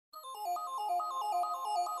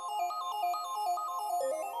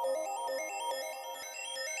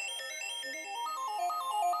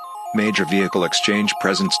Major Vehicle Exchange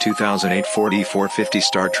presents 2008 Ford E450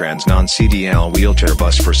 Startrans Non-CDL wheelchair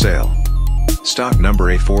bus for sale. Stock number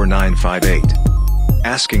E450.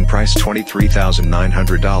 Asking price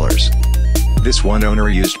 $23,900. This one-owner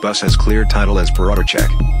used bus has clear title as per AutoCheck.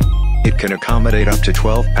 It can accommodate up to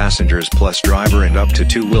 12 passengers plus driver and up to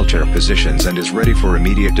 2 wheelchair positions and is ready for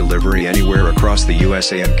immediate delivery anywhere across the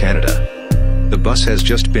USA and Canada. The bus has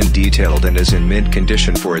just been detailed and is in mint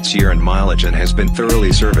condition for its year and mileage and has been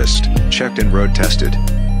thoroughly serviced, checked and road tested.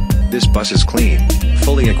 This bus is clean,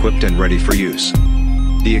 fully equipped and ready for use.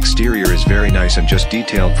 The exterior is very nice and just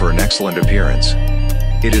detailed for an excellent appearance.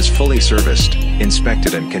 It is fully serviced,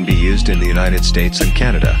 inspected and can be used in the United States and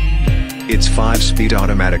Canada. Its 5-speed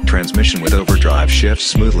automatic transmission with overdrive shifts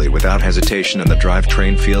smoothly without hesitation and the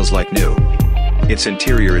drivetrain feels like new. Its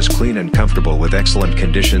interior is clean and comfortable with excellent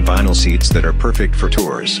condition vinyl seats that are perfect for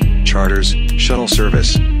tours, charters, shuttle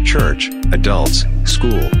service, church, adults,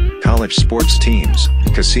 school, college sports teams,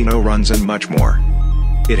 casino runs and much more.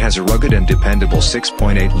 It has a rugged and dependable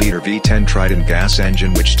 6.8-liter V10 Triton gas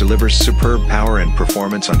engine which delivers superb power and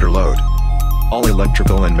performance under load. All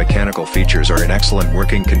electrical and mechanical features are in excellent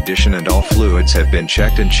working condition and all fluids have been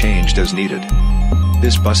checked and changed as needed.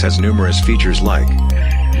 This bus has numerous features like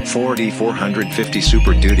Ford E450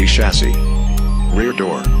 Super Duty chassis, rear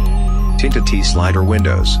door, tinted T-slider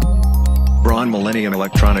windows, Braun Millennium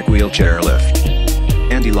electronic wheelchair lift,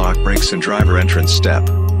 anti-lock brakes and driver entrance step,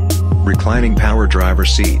 reclining power driver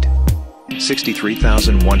seat,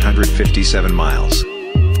 63,157 miles,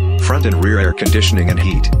 front and rear air conditioning and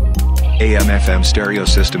heat, AM/FM stereo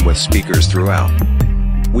system with speakers throughout,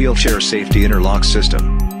 wheelchair safety interlock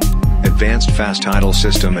system, advanced fast idle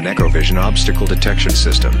system and EchoVision obstacle detection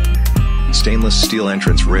system, stainless steel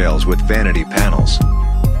entrance rails with vanity panels,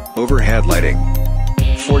 overhead lighting,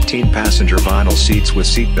 14 passenger vinyl seats with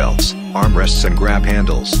seat belts, armrests and grab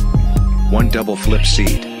handles, 1 double flip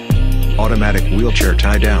seat, automatic wheelchair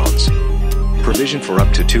tie downs, provision for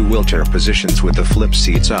up to 2 wheelchair positions with the flip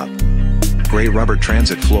seats up, gray rubber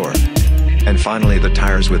transit floor. And finally, the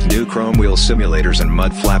tires with new chrome wheel simulators and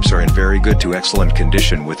mud flaps are in very good to excellent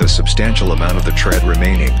condition with a substantial amount of the tread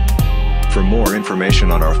remaining. For more information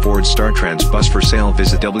on our Ford Startrans bus for sale,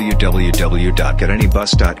 visit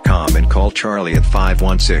www.getanybus.com and call Charlie at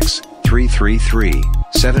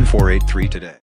 516-333-7483 today.